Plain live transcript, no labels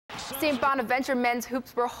St. Bonaventure men's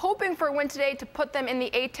hoops were hoping for a win today to put them in the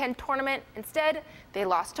A10 tournament. Instead, they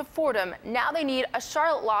lost to Fordham. Now they need a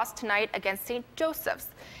Charlotte loss tonight against St. Joseph's.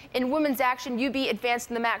 In women's action, UB advanced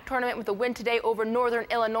in the MAC tournament with a win today over Northern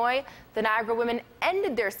Illinois. The Niagara women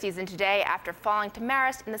ended their season today after falling to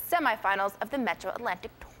Marist in the semifinals of the Metro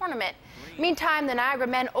Atlantic tournament. Meantime, the Niagara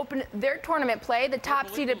men opened their tournament play. The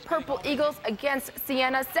top-seeded Purple Eagles against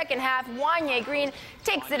Siena. Second half, Wanye Green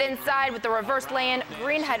takes it inside with the reverse lay-in.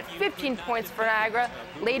 Green had 15 points for Niagara.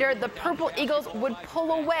 Later, the Purple Eagles would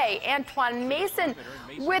pull away. Antoine Mason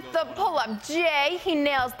with the pull-up J. He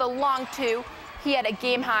nails the long two. He had a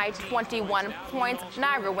game-high 21 points.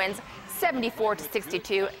 Niagara wins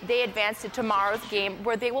 74-62. They advance to tomorrow's game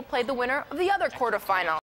where they will play the winner of the other quarterfinal.